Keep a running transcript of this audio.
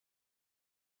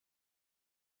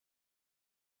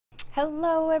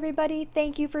Hello everybody,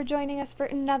 thank you for joining us for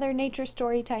another nature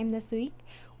story time this week.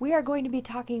 We are going to be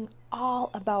talking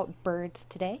all about birds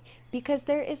today because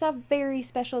there is a very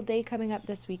special day coming up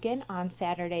this weekend on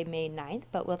Saturday, May 9th,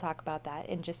 but we'll talk about that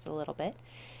in just a little bit.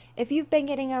 If you've been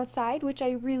getting outside, which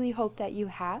I really hope that you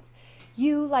have,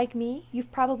 you, like me,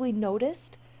 you've probably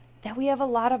noticed that we have a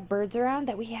lot of birds around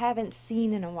that we haven't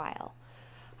seen in a while.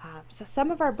 So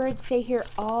some of our birds stay here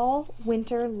all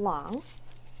winter long.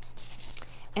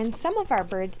 And some of our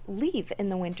birds leave in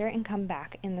the winter and come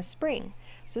back in the spring.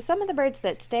 So some of the birds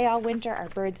that stay all winter are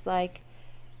birds like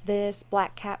this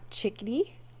black-capped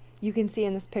chickadee. You can see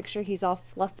in this picture he's all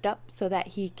fluffed up so that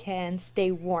he can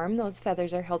stay warm. Those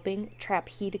feathers are helping trap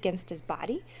heat against his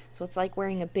body. So it's like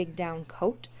wearing a big down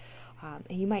coat. And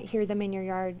you might hear them in your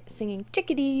yard singing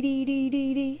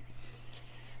chickadee-dee-dee-dee-dee.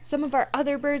 Some of our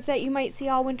other birds that you might see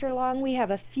all winter long, we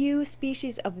have a few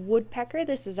species of woodpecker.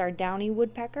 This is our downy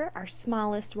woodpecker, our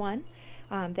smallest one.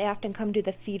 They often come to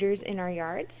the feeders in our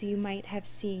yard, so you might have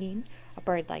seen a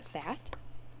bird like that.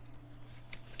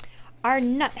 Our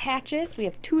nuthatches, we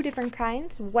have two different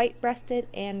kinds, white-breasted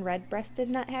and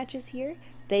red-breasted nuthatches here.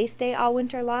 They stay all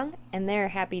winter long, and they're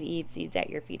happy to eat seeds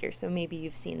at your feeder, so maybe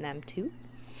you've seen them too.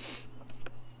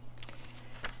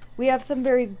 We have some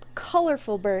very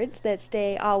colorful birds that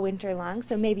stay all winter long.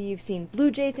 So maybe you've seen blue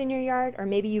jays in your yard, or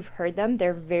maybe you've heard them.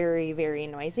 They're very, very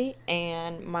noisy.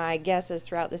 And my guess is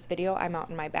throughout this video, I'm out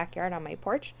in my backyard on my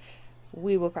porch.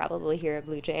 We will probably hear a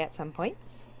blue jay at some point.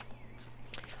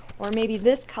 Or maybe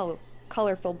this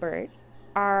colorful bird.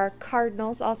 Our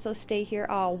cardinals also stay here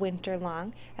all winter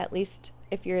long, at least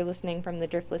if you're listening from the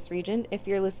Driftless region. If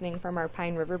you're listening from our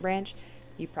Pine River branch,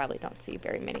 you probably don't see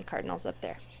very many cardinals up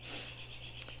there.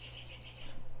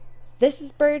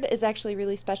 This bird is actually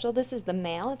really special. This is the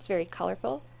male. It's very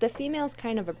colorful. The female is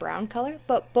kind of a brown color,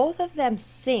 but both of them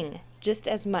sing just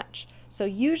as much. So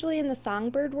usually in the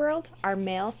songbird world, our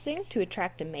males sing to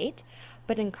attract a mate,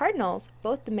 but in cardinals,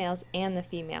 both the males and the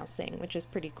females sing, which is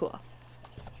pretty cool.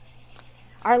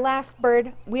 Our last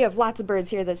bird, we have lots of birds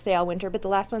here that stay all winter, but the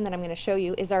last one that I'm going to show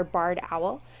you is our barred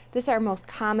owl. This is our most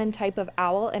common type of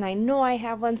owl, and I know I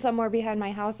have one somewhere behind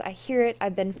my house. I hear it.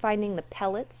 I've been finding the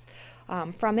pellets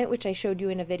from it, which I showed you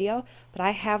in a video, but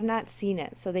I have not seen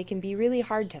it, so they can be really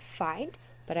hard to find,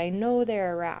 but I know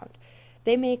they're around.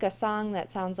 They make a song that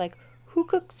sounds like, "Who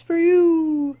cooks for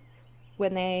you?"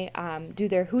 when they do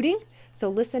their hooting, so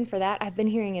listen for that. I've been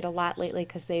hearing it a lot lately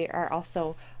because they are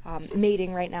also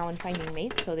mating right now and finding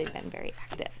mates, so they've been very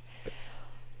active.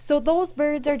 So those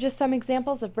birds are just some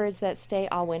examples of birds that stay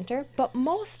all winter, but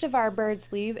most of our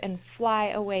birds leave and fly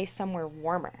away somewhere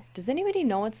warmer. Does anybody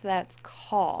know what that's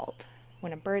called?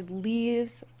 When a bird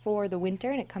leaves for the winter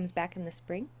and it comes back in the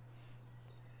spring?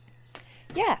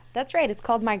 Yeah, that's right. It's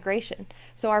called migration.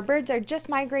 So our birds are just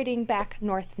migrating back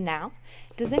north now.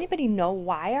 Does anybody know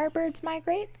why our birds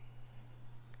migrate?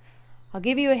 I'll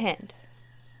give you a hint.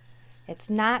 It's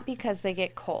not because they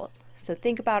get cold. So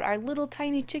think about our little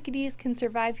tiny chickadees can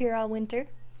survive here all winter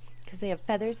because they have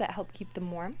feathers that help keep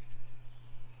them warm.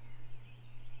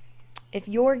 If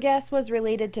your guess was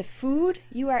related to food,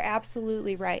 you are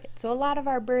absolutely right. So a lot of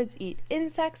our birds eat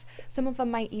insects. Some of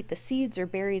them might eat the seeds or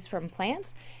berries from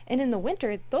plants. And in the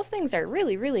winter, those things are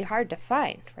really, really hard to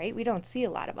find, right? We don't see a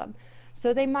lot of them.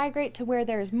 So they migrate to where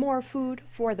there's more food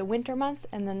for the winter months,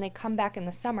 and then they come back in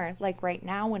the summer, like right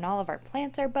now when all of our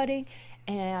plants are budding,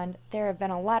 and there have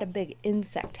been a lot of big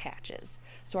insect hatches.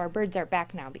 So our birds are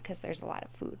back now because there's a lot of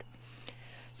food.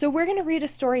 So we're going to read a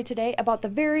story today about the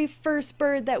very first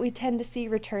bird that we tend to see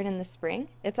return in the spring.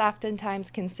 It's oftentimes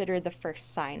considered the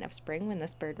first sign of spring when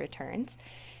this bird returns.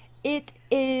 It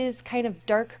is kind of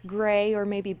dark gray or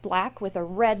maybe black with a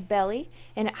red belly,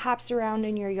 and it hops around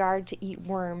in your yard to eat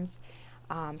worms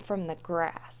from the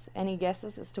grass. Any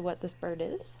guesses as to what this bird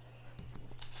is?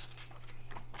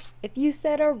 If you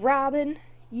said a robin,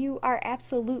 you are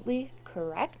absolutely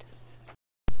correct.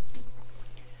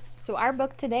 So our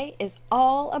book today is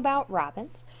all about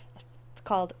robins. It's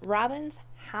called Robins,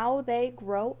 How They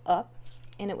Grow Up,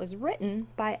 and it was written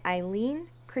by Eileen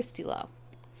Christelow.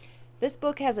 This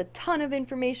book has a ton of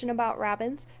information about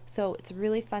robins, so it's a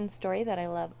really fun story that I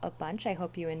love a bunch. I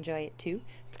hope you enjoy it too.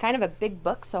 It's kind of a big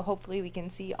book, so hopefully we can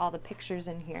see all the pictures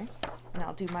in here, and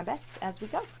I'll do my best as we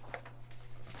go.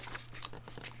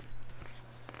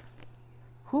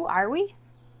 Who are we?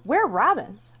 We're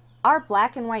robins. Our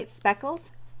black and white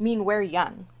speckles mean we're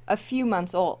young, a few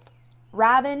months old.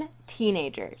 Robin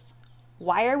teenagers.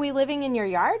 Why are we living in your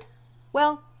yard?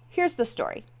 Well, here's the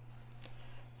story.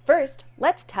 First,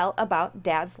 let's tell about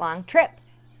Dad's long trip.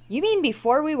 You mean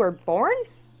before we were born?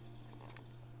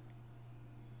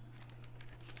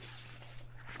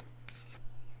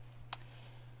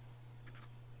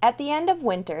 At the end of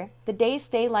winter, the days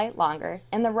stay light longer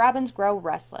and the robins grow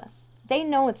restless. They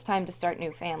know it's time to start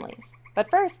new families. But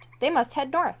first, they must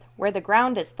head north, where the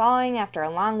ground is thawing after a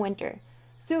long winter.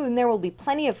 Soon there will be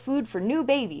plenty of food for new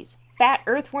babies, fat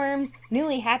earthworms,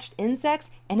 newly hatched insects,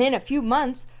 and in a few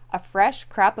months, a fresh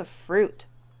crop of fruit.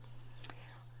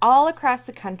 All across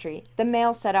the country, the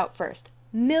males set out first,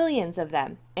 millions of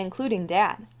them, including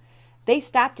Dad. They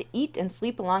stop to eat and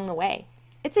sleep along the way.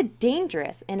 It's a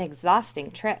dangerous and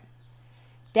exhausting trip.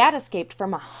 Dad escaped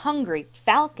from a hungry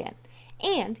falcon,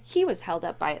 and he was held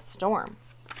up by a storm.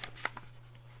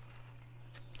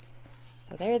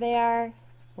 So there they are,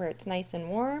 where it's nice and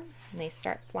warm, and they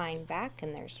start flying back,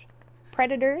 and there's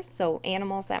predators, so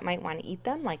animals that might want to eat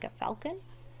them, like a falcon.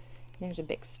 There's a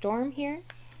big storm here.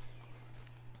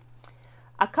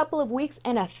 A couple of weeks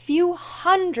and a few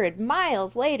hundred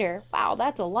miles later, wow,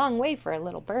 that's a long way for a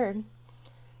little bird,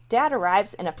 Dad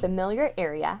arrives in a familiar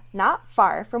area not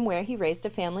far from where he raised a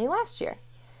family last year.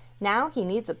 Now he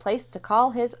needs a place to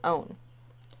call his own.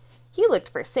 He looked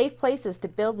for safe places to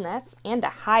build nests and to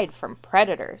hide from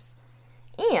predators,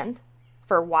 and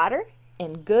for water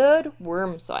and good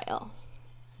worm soil.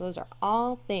 So those are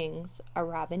all things a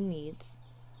robin needs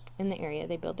in the area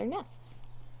they build their nests.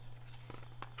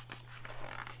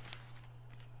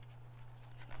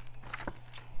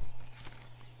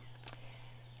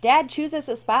 Dad chooses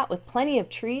a spot with plenty of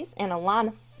trees and a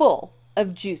lawn full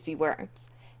of juicy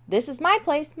worms. "This is my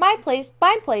place, my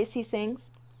place," he sings.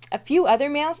 A few other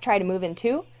males try to move in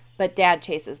too, but Dad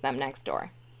chases them next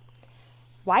door.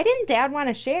 Why didn't Dad want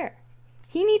to share?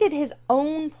 He needed his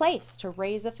own place to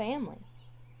raise a family.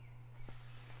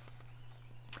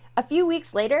 A few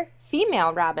weeks later,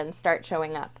 female robins start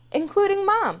showing up, including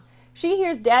Mom. She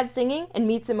hears Dad singing and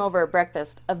meets him over a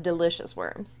breakfast of delicious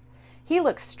worms. He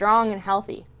looks strong and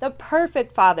healthy, the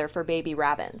perfect father for baby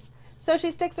robins, so she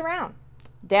sticks around.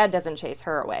 Dad doesn't chase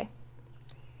her away.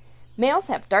 Males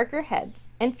have darker heads,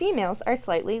 and females are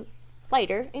slightly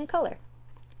lighter in color.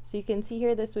 So you can see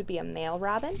here, this would be a male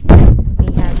robin.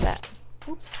 He has that,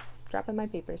 oops, dropping my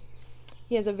papers.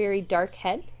 He has a very dark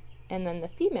head, and then the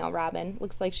female robin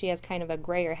looks like she has kind of a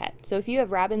grayer head. So if you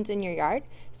have robins in your yard,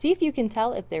 see if you can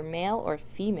tell if they're male or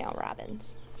female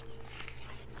robins.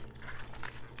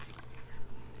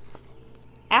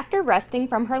 After resting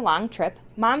from her long trip,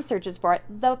 Mom searches for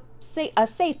a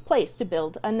safe place to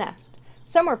build a nest,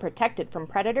 somewhere protected from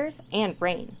predators and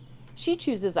rain. She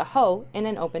chooses a hoe in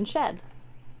an open shed.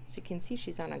 So you can see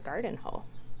she's on a garden hoe.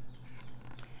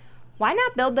 Why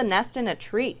not build the nest in a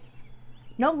tree?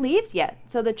 No leaves yet,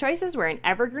 so the choices were an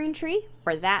evergreen tree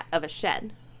or that of a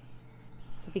shed.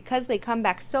 So because they come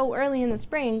back so early in the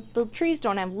spring, the trees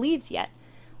don't have leaves yet,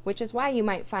 which is why you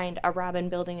might find a robin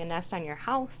building a nest on your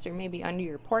house or maybe under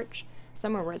your porch,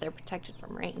 somewhere where they're protected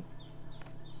from rain.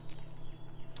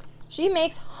 She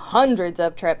makes hundreds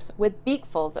of trips with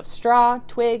beakfuls of straw,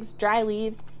 twigs, dry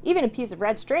leaves, even a piece of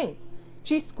red string.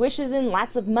 She squishes in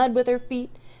lots of mud with her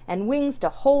feet and wings to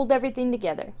hold everything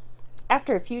together.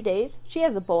 After a few days, she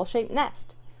has a bowl-shaped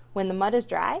nest. When the mud is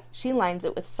dry, she lines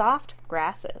it with soft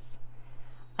grasses.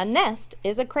 A nest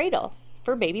is a cradle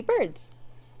for baby birds.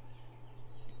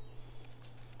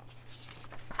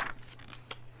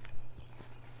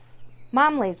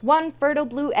 Mom lays one fertile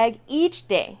blue egg each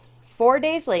day. 4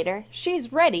 days later,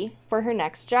 she's ready for her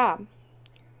next job.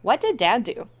 What did Dad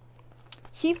do?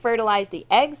 He fertilized the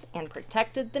eggs and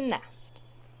protected the nest.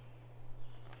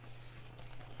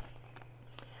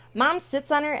 Mom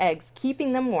sits on her eggs,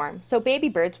 keeping them warm so baby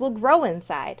birds will grow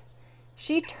inside.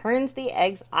 She turns the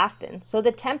eggs often so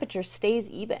the temperature stays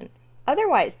even.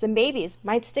 Otherwise, the babies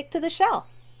might stick to the shell.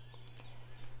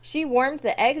 She warmed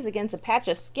the eggs against a patch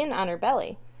of skin on her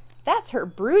belly. That's her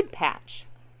brood patch.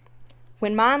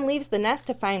 When Mom leaves the nest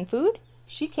to find food,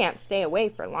 she can't stay away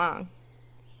for long.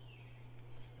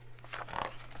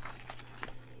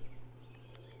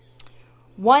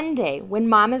 One day, when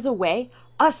Mom is away,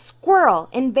 a squirrel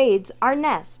invades our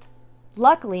nest.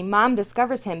 Luckily, Mom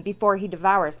discovers him before he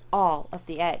devours all of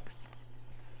the eggs.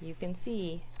 You can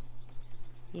see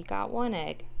he got one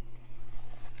egg.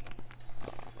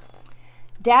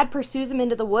 Dad pursues him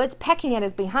into the woods, pecking at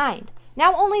his behind.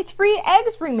 Now only 3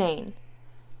 eggs remain.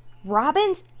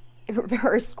 Robins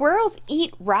or squirrels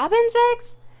eat robins'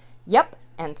 eggs? Yep,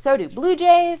 and so do blue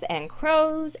jays and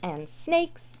crows and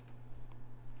snakes.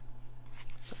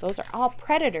 So those are all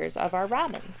predators of our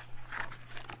robins.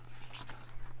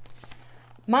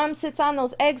 Mom sits on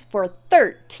those eggs for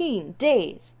 13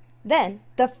 days. Then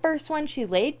the first one she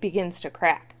laid begins to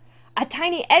crack. A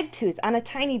tiny egg tooth on a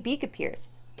tiny beak appears.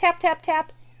 Tap, tap,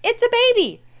 tap. It's a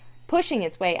baby, pushing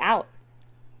its way out.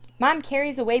 Mom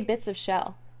carries away bits of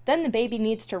shell. Then the baby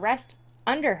needs to rest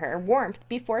under her warmth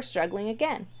before struggling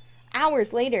again.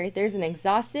 Hours later, there's an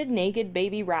exhausted, naked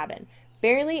baby robin,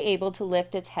 barely able to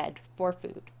lift its head for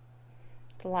food.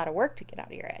 It's a lot of work to get out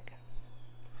of your egg.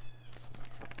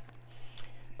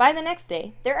 By the next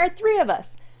day, there are 3 of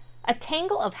us, a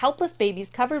tangle of helpless babies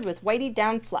covered with whitey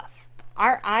down fluff.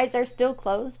 Our eyes are still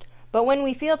closed, but when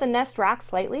we feel the nest rock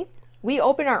slightly, we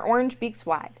open our orange beaks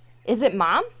wide. Is it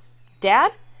Mom?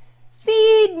 Dad?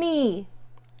 Feed me!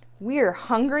 We're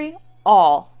hungry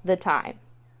all the time.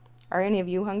 Are any of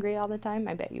you hungry all the time?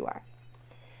 I bet you are.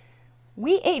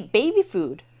 We ate baby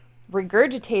food,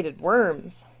 regurgitated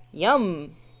worms.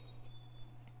 Yum!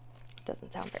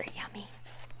 Doesn't sound very yummy.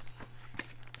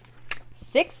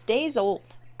 6 days old.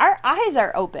 Our eyes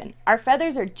are open. Our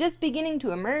feathers are just beginning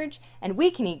to emerge, and we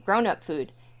can eat grown-up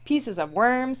food. Pieces of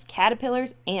worms,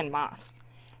 caterpillars, and moths.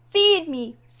 Feed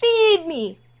me! Feed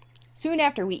me! Soon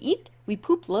after we eat, we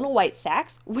poop little white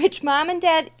sacks, which Mom and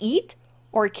Dad eat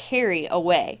or carry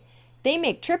away. They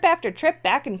make trip after trip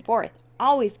back and forth,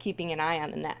 always keeping an eye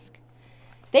on the nest.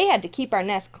 They had to keep our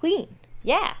nest clean.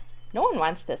 Yeah, no one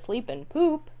wants to sleep and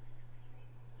poop.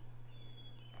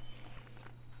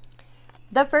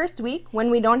 The first week, when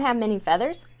we don't have many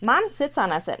feathers, Mom sits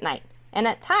on us at night, and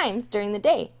at times during the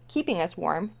day, keeping us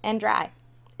warm and dry.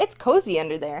 It's cozy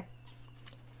under there.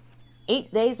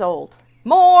 8 days old.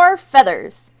 More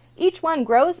feathers! Each one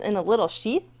grows in a little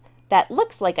sheath that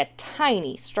looks like a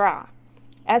tiny straw.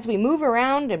 As we move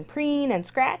around and preen and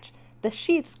scratch, the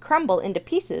sheaths crumble into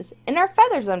pieces and our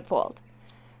feathers unfold.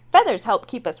 Feathers help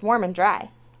keep us warm and dry,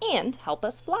 and help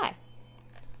us fly.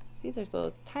 See, there's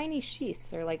those tiny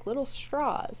sheaths. They're like little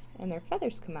straws, and their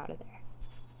feathers come out of there.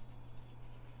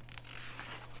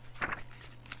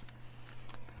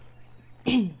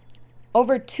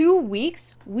 Over 2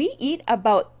 weeks, we eat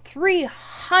about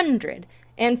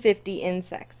 350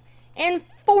 insects and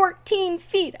 14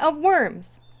 feet of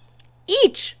worms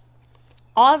each.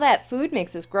 All that food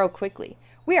makes us grow quickly.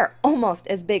 We are almost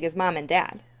as big as Mom and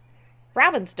Dad.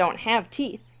 Robins don't have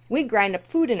teeth. We grind up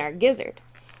food in our gizzard.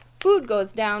 Food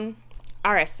goes down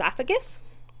our esophagus,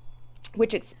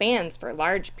 which expands for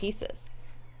large pieces.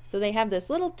 So they have this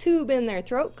little tube in their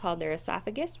throat called their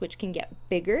esophagus, which can get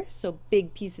bigger, so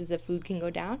big pieces of food can go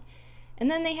down. And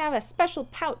then they have a special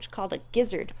pouch called a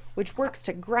gizzard, which works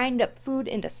to grind up food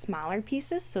into smaller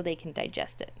pieces so they can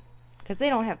digest it, because they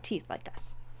don't have teeth like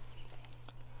us.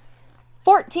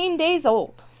 14 days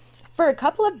old. For a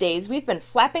couple of days, we've been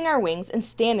flapping our wings and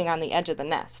standing on the edge of the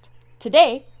nest.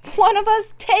 Today, one of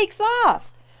us takes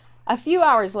off. A few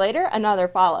hours later, another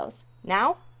follows.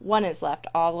 Now, one is left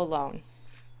all alone.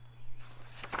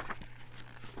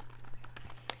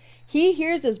 He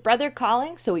hears his brother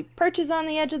calling, so he perches on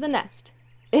the edge of the nest.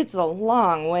 It's a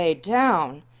long way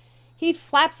down. He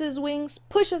flaps his wings,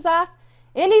 pushes off,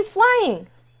 and he's flying.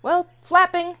 Well,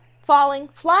 flapping, falling,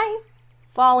 flying,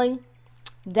 falling.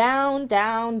 Down,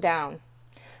 down, down.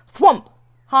 Thwump!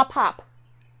 Hop, hop.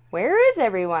 Where is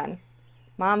everyone?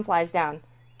 Mom flies down.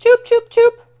 Choop, choop,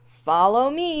 choop. Follow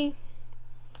me.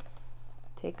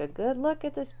 Take a good look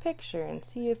at this picture and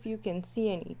see if you can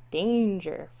see any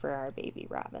danger for our baby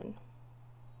robin.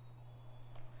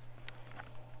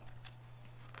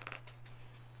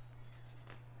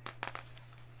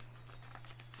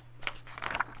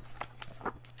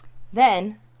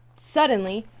 Then,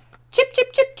 suddenly, chip,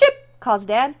 chip, chip, chip, calls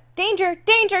Dad. Danger,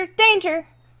 danger, danger.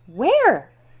 Where?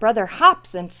 Brother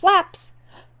hops and flaps,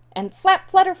 and Flap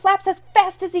Flutter flaps as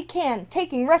fast as he can,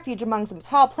 taking refuge among some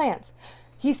tall plants.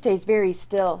 He stays very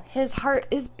still. His heart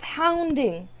is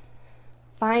pounding.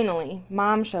 Finally,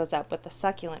 Mom shows up with the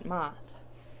succulent moth.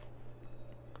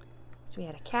 So we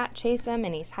had a cat chase him,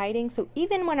 and he's hiding. So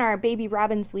even when our baby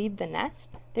robins leave the nest,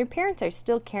 their parents are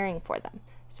still caring for them.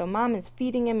 So Mom is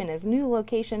feeding him in his new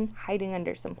location, hiding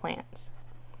under some plants.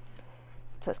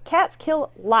 It says cats kill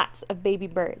lots of baby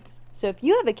birds. So if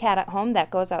you have a cat at home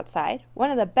that goes outside, one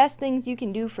of the best things you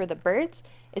can do for the birds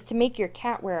is to make your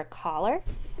cat wear a collar,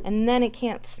 and then it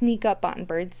can't sneak up on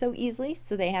birds so easily,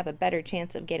 so they have a better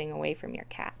chance of getting away from your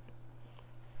cat.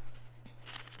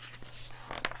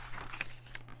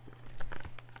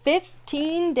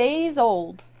 15 days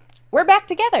old. We're back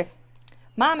together.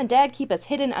 Mom and Dad keep us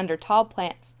hidden under tall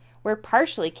plants. We're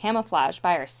partially camouflaged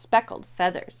by our speckled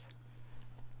feathers.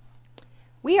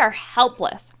 We are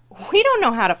helpless. We don't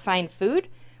know how to find food.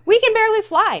 We can barely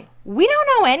fly. We don't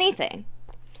know anything.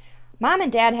 Mom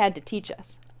and Dad had to teach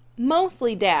us.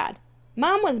 Mostly Dad.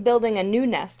 Mom was building a new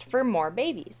nest for more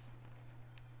babies.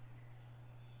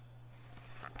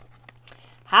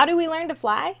 How do we learn to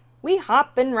fly? We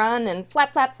hop and run and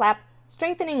flap, flap, flap,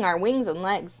 strengthening our wings and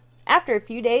legs. After a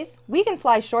few days, we can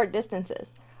fly short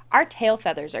distances. Our tail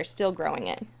feathers are still growing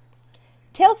in.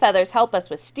 Tail feathers help us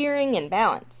with steering and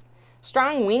balance.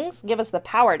 Strong wings give us the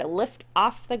power to lift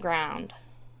off the ground.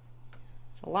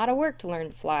 It's a lot of work to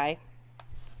learn to fly.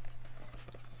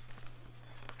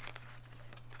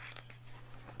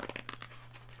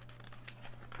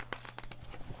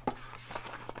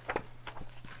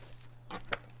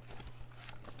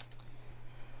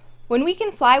 When we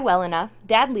can fly well enough,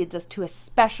 Dad leads us to a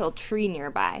special tree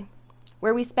nearby,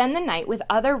 where we spend the night with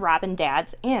other robin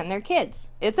dads and their kids.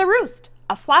 It's a roost,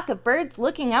 a flock of birds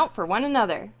looking out for one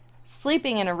another.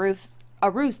 Sleeping in a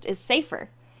roost is safer,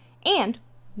 and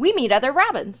we meet other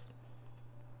robins.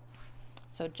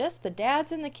 So just the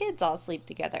dads and the kids all sleep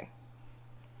together.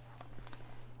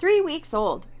 3 weeks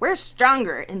old, we're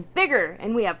stronger and bigger,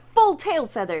 and we have full tail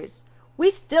feathers.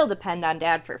 We still depend on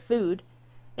Dad for food.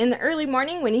 In the early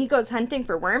morning when he goes hunting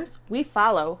for worms, we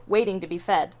follow, waiting to be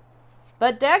fed.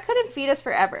 But Dad couldn't feed us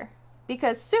forever,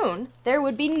 because soon there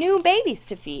would be new babies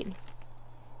to feed.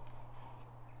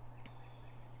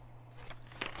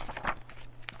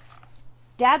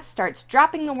 Dad starts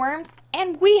dropping the worms,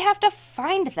 and we have to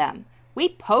find them. We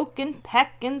poke and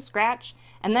peck and scratch,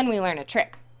 and then we learn a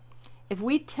trick. If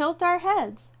we tilt our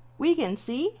heads, we can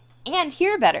see and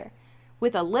hear better.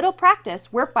 With a little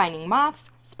practice, we're finding moths,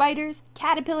 spiders,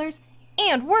 caterpillars,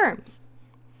 and worms.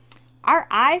 Our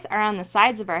eyes are on the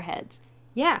sides of our heads.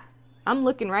 Yeah, I'm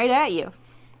looking right at you.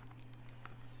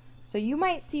 So you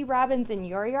might see robins in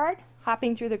your yard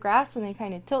hopping through the grass, and they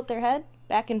kind of tilt their head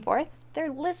back and forth.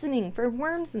 They're listening for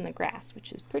worms in the grass,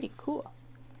 which is pretty cool.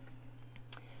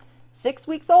 6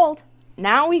 weeks old.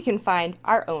 Now we can find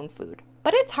our own food,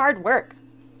 but it's hard work.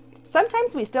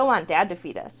 Sometimes we still want Dad to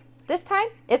feed us. This time,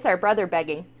 it's our brother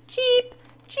begging, "Cheep,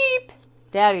 cheep."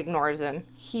 Dad ignores him.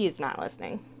 He's not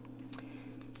listening.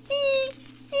 See,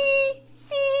 see,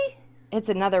 see. It's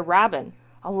another robin,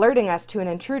 alerting us to an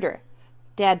intruder.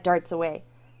 Dad darts away.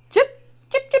 Chip,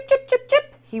 chip, chip, chip, chip,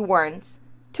 chip, he warns.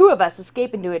 2 of us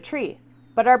escape into a tree,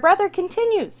 but our brother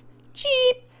continues.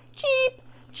 Cheep, cheep,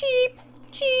 cheep,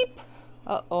 cheep.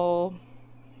 Uh-oh.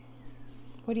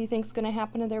 What do you think's going to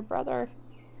happen to their brother?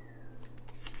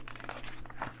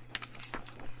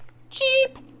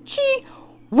 Cheep, cheep,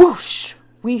 whoosh!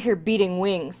 We hear beating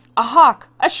wings, a hawk,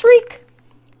 a shriek.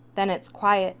 Then it's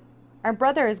quiet. Our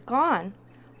brother is gone.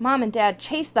 Mom and Dad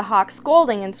chase the hawk,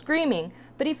 scolding and screaming,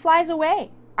 but he flies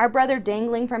away, our brother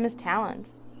dangling from his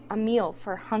talons. A meal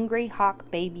for hungry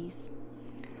hawk babies.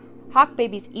 Hawk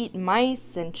babies eat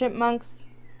mice and chipmunks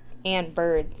and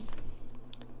birds.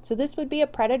 So this would be a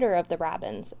predator of the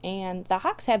robins, and the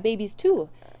hawks have babies too,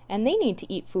 and they need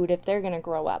to eat food if they're going to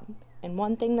grow up. And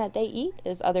one thing that they eat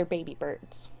is other baby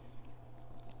birds.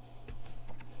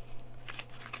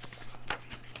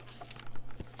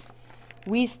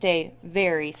 We stay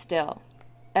very still.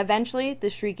 Eventually, the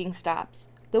shrieking stops.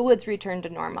 The woods return to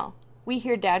normal. We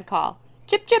hear Dad call,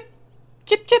 "Chip, chip,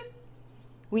 chip, chip."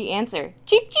 We answer,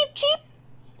 "Cheep, cheep, cheep."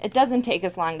 It doesn't take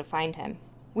us long to find him.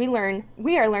 We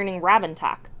are learning robin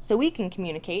talk, so we can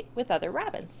communicate with other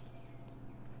robins.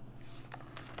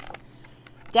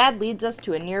 Dad leads us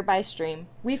to a nearby stream.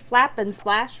 We flap and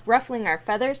splash, ruffling our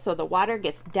feathers so the water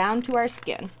gets down to our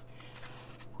skin.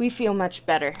 We feel much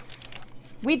better.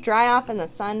 We dry off in the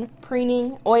sun,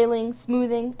 preening, oiling,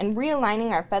 smoothing, and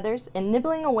realigning our feathers and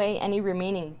nibbling away any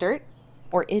remaining dirt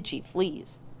or itchy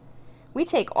fleas. We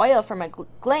take oil from a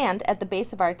gland at the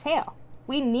base of our tail.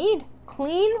 We need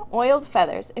clean, oiled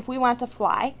feathers if we want to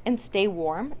fly and stay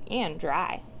warm and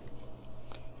dry.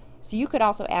 So you could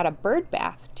also add a bird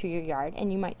bath to your yard,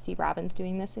 and you might see robins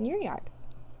doing this in your yard.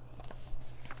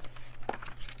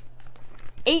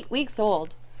 8 weeks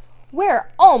old.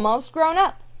 We're almost grown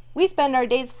up. We spend our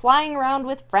days flying around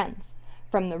with friends.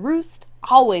 From the roost,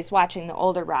 always watching the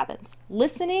older robins,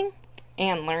 listening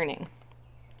and learning.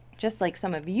 Just like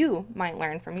some of you might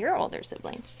learn from your older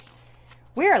siblings.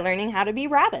 We are learning how to be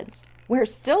robins. We're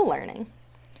still learning.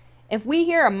 If we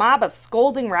hear a mob of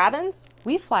scolding robins,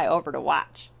 we fly over to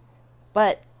watch,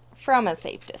 but from a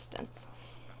safe distance.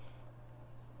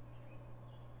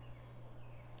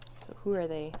 So who are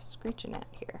they screeching at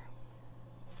here?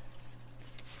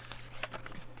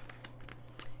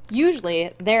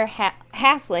 Usually they're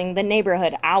hassling the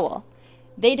neighborhood owl.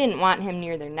 They didn't want him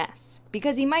near their nests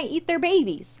because he might eat their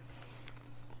babies.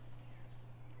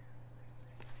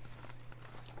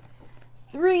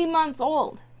 3 months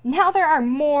old. Now there are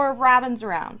more robins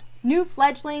around. New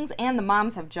fledglings and the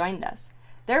moms have joined us.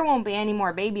 There won't be any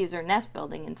more babies or nest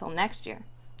building until next year.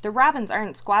 The robins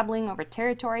aren't squabbling over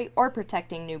territory or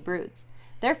protecting new broods.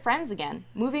 They're friends again,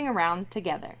 moving around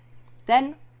together.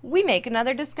 Then we make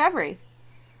another discovery.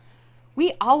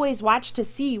 We always watch to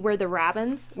see where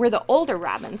the older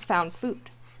robins found food.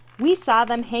 We saw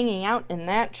them hanging out in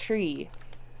that tree.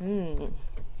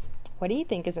 What do you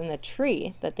think is in the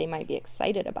tree that they might be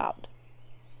excited about?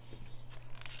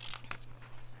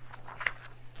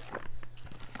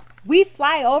 We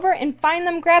fly over and find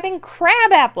them grabbing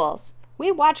crab apples.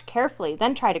 We watch carefully,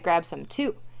 then try to grab some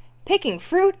too. Picking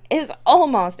fruit is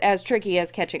almost as tricky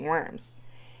as catching worms.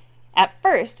 At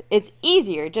first, it's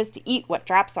easier just to eat what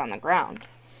drops on the ground.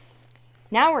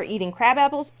 Now we're eating crab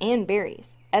apples and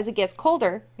berries. As it gets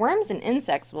colder, worms and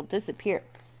insects will disappear.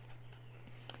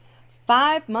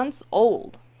 5 months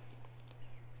old.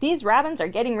 These robins are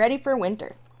getting ready for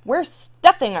winter. We're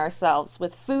stuffing ourselves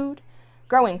with food,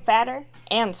 growing fatter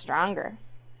and stronger.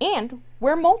 And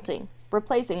we're molting,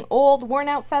 replacing old,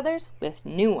 worn-out feathers with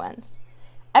new ones.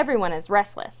 Everyone is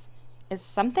restless. Is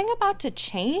something about to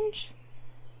change?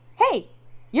 Hey,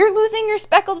 you're losing your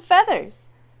speckled feathers.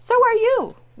 So are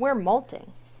you. We're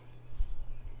molting.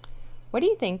 What do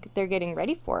you think they're getting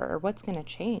ready for, or what's going to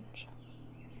change?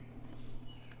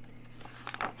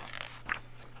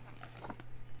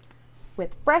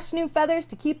 With fresh new feathers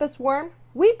to keep us warm,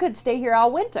 we could stay here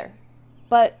all winter.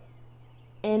 But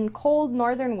in cold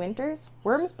northern winters,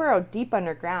 worms burrow deep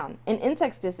underground and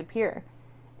insects disappear.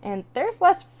 And there's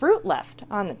less fruit left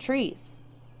on the trees.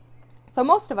 So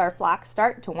most of our flocks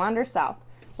start to wander south,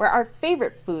 where our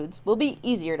favorite foods will be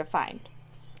easier to find.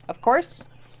 Of course,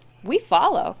 we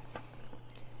follow.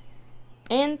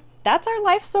 And that's our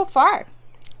life so far.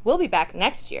 We'll be back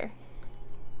next year.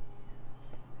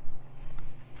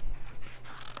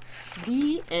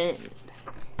 The end.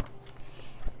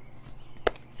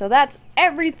 So that's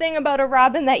everything about a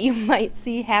robin that you might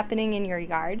see happening in your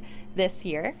yard this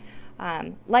year.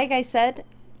 Like I said,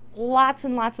 lots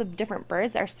and lots of different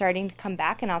birds are starting to come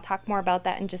back, and I'll talk more about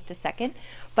that in just a second.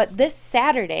 But this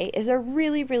Saturday is a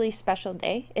really, really special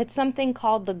day. It's something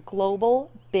called the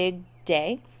Global Big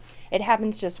Day. It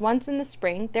happens just once in the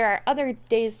spring. There are other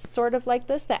days sort of like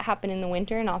this that happen in the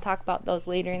winter, and I'll talk about those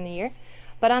later in the year.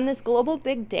 But on this Global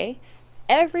Big Day,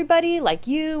 everybody like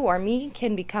you or me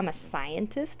can become a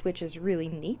scientist, which is really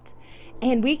neat.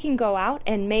 And we can go out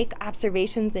and make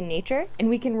observations in nature, and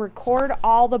we can record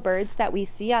all the birds that we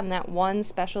see on that one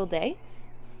special day.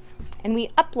 And we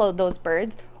upload those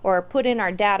birds or put in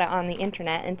our data on the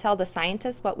internet and tell the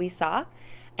scientists what we saw.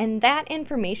 And that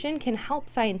information can help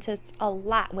scientists a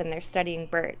lot when they're studying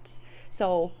birds.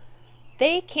 So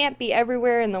they can't be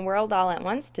everywhere in the world all at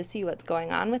once to see what's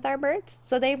going on with our birds.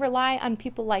 So they rely on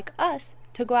people like us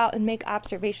to go out and make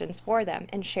observations for them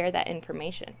and share that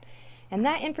information. And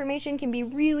that information can be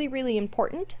really, really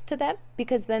important to them,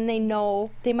 because then they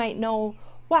might know,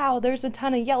 wow, there's a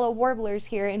ton of yellow warblers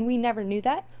here and we never knew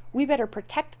that. We better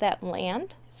protect that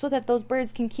land so that those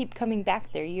birds can keep coming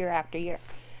back there year after year.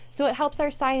 So it helps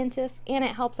our scientists and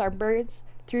it helps our birds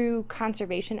through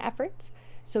conservation efforts.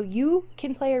 So you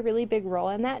can play a really big role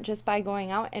in that just by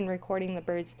going out and recording the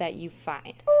birds that you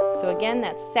find. So again,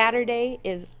 that's Saturday,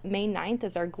 is May 9th,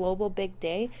 is our Global Big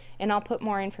Day, and I'll put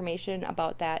more information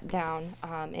about that down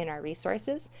in our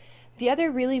resources. The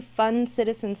other really fun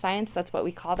citizen science, that's what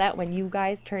we call that when you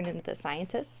guys turn into the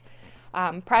scientists,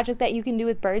 project that you can do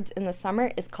with birds in the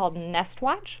summer is called Nest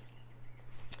Watch.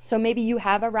 So maybe you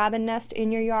have a robin nest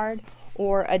in your yard,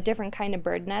 or a different kind of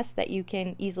bird nest that you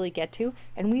can easily get to.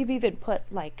 And we've even put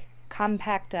like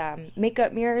compact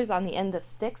makeup mirrors on the end of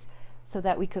sticks so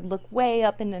that we could look way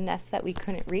up in the nest that we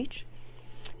couldn't reach.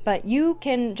 But you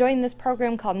can join this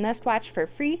program called Nest Watch for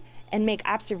free and make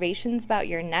observations about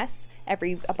your nest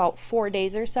every about 4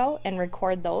 days or so and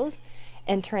record those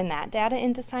and turn that data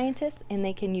into scientists, and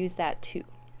they can use that too.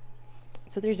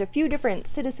 So there's a few different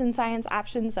citizen science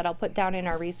options that I'll put down in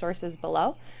our resources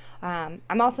below.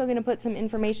 I'm also going to put some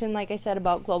information, like I said,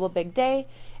 about Global Big Day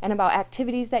and about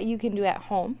activities that you can do at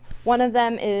home. One of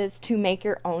them is to make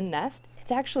your own nest.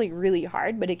 It's actually really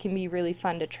hard, but it can be really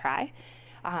fun to try.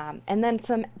 And then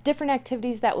some different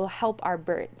activities that will help our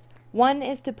birds. One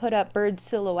is to put up bird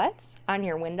silhouettes on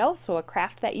your window, so a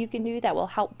craft that you can do that will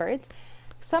help birds.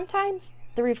 Sometimes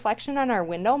the reflection on our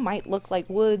window might look like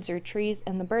woods or trees,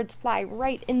 and the birds fly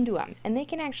right into them, and they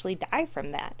can actually die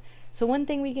from that. So one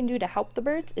thing we can do to help the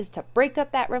birds is to break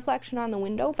up that reflection on the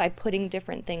window by putting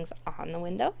different things on the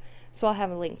window. So I'll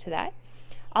have a link to that.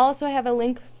 I'll also have a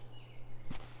link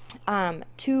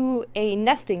to a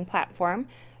nesting platform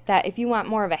that if you want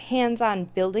more of a hands-on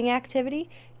building activity,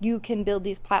 you can build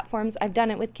these platforms. I've done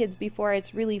it with kids before.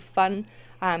 It's really fun.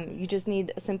 You just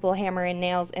need a simple hammer and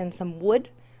nails and some wood,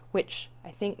 which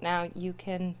I think now you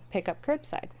can pick up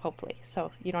curbside, hopefully.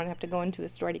 So you don't have to go into a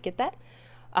store to get that.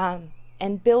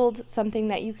 And build something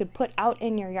that you could put out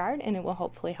in your yard, and it will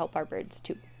hopefully help our birds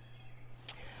too.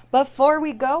 Before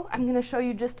we go, I'm going to show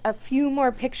you just a few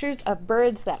more pictures of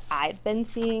birds that I've been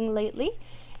seeing lately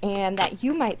and that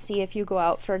you might see if you go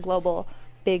out for a global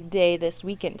big day this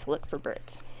weekend to look for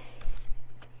birds.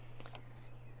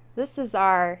 This is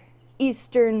our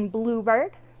eastern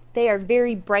bluebird. They are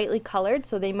very brightly colored,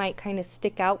 so they might kind of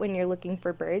stick out when you're looking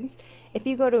for birds. If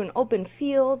you go to an open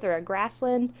field or a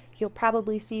grassland, you'll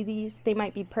probably see these. They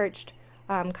might be perched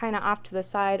kind of off to the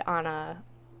side on a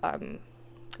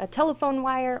telephone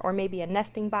wire, or maybe a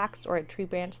nesting box or a tree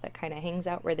branch that kind of hangs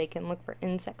out where they can look for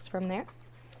insects from there.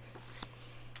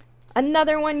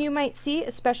 Another one you might see,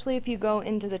 especially if you go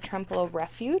into the Trempealeau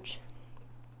Refuge,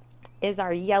 is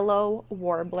our yellow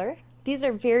warbler. These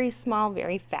are very small,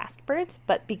 very fast birds,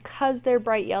 but because they're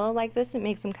bright yellow like this, it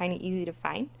makes them kind of easy to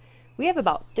find. We have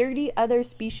about 30 other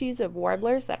species of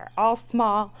warblers that are all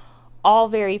small, all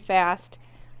very fast,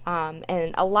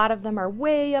 and a lot of them are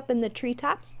way up in the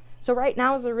treetops. So right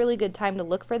now is a really good time to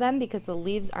look for them because the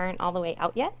leaves aren't all the way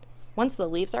out yet. Once the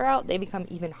leaves are out, they become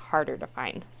even harder to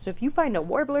find. So if you find a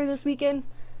warbler this weekend,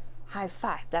 high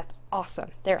five, that's awesome.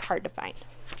 They're hard to find.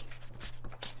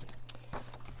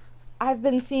 I've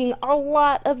been seeing a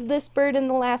lot of this bird in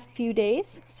the last few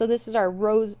days. So this is our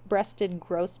rose-breasted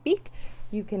grosbeak.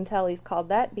 You can tell he's called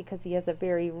that because he has a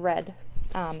very red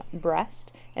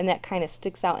breast, and that kind of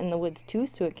sticks out in the woods too,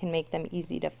 so it can make them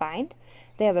easy to find.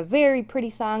 They have a very pretty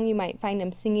song. You might find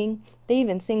them singing. They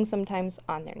even sing sometimes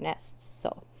on their nests.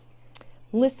 So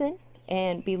listen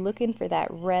and be looking for that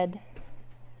red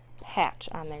patch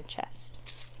on their chest.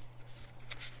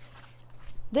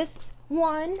 This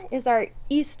one is our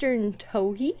eastern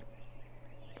towhee.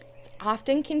 It's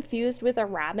often confused with a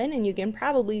robin, and you can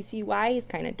probably see why. He's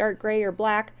kind of dark gray or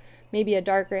black, maybe a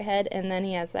darker head, and then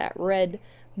he has that red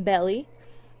belly.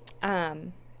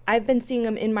 I've been seeing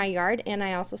them in my yard, and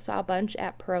I also saw a bunch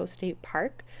at Perot State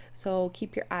Park, so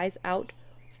keep your eyes out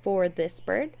for this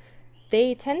bird.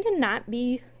 They tend to not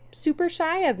be super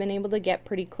shy. I've been able to get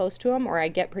pretty close to them, or I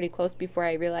get pretty close before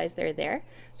I realize they're there.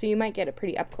 So you might get a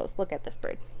pretty up close look at this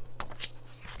bird.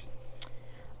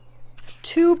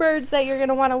 Two birds that you're going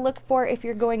to want to look for if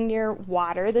you're going near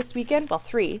water this weekend. Well,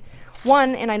 three.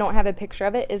 One, and I don't have a picture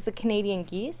of it, is the Canadian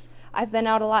geese. I've been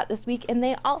out a lot this week, and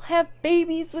they all have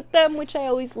babies with them, which I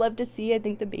always love to see. I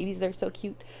think the babies are so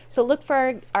cute. So look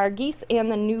for our geese and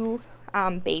the new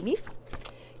babies.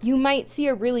 You might see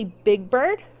a really big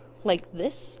bird like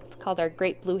this. It's called our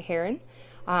great blue heron,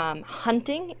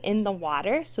 hunting in the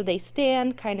water. So they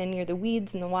stand kind of near the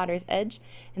weeds and the water's edge,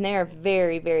 and they are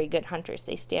very, very good hunters.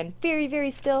 They stand very,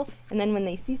 very still, and then when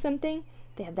they see something,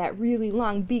 they have that really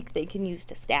long beak they can use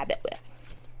to stab it with.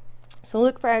 So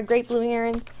look for our great blue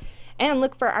herons, and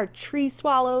look for our tree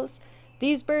swallows.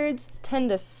 These birds tend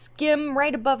to skim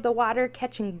right above the water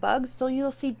catching bugs, so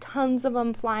you'll see tons of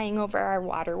them flying over our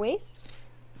waterways.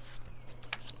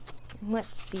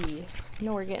 Let's see, I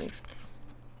know we're getting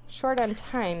short on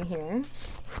time here.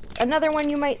 Another one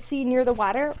you might see near the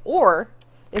water or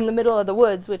in the middle of the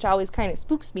woods, which always kind of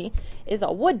spooks me, is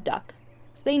a wood duck.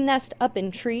 So they nest up in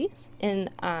trees, in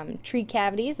tree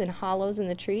cavities and hollows in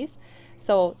the trees.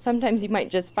 So sometimes you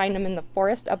might just find them in the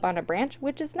forest up on a branch,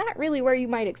 which is not really where you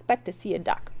might expect to see a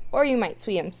duck. Or you might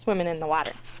see them swimming in the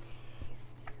water.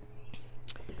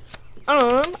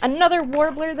 Another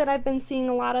warbler that I've been seeing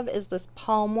a lot of is this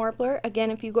palm warbler. Again,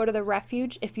 if you go to the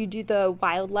refuge, if you do the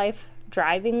wildlife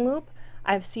driving loop,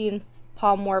 I've seen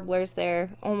palm warblers there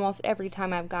almost every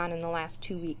time I've gone in the last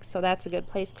 2 weeks. So that's a good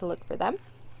place to look for them.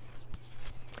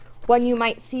 One you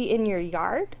might see in your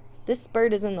yard. This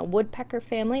bird is in the woodpecker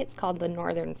family. It's called the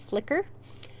northern flicker.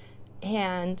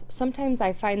 And sometimes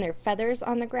I find their feathers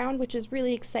on the ground, which is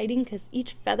really exciting because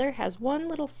each feather has one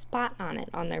little spot on it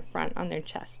on their front, on their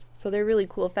chest. So they're really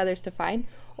cool feathers to find.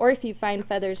 Or if you find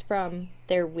feathers from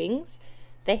their wings,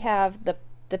 they have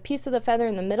the piece of the feather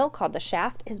in the middle called the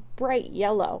shaft is bright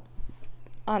yellow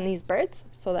on these birds.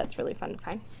 So that's really fun to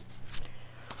find.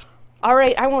 All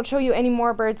right, I won't show you any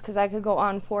more birds because I could go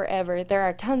on forever. There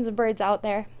are tons of birds out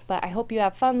there, but I hope you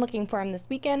have fun looking for them this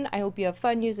weekend. I hope you have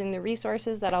fun using the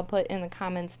resources that I'll put in the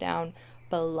comments down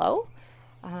below.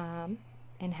 And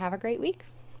have a great week.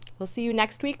 We'll see you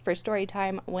next week for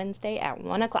Storytime Wednesday at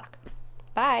 1 o'clock.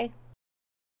 Bye.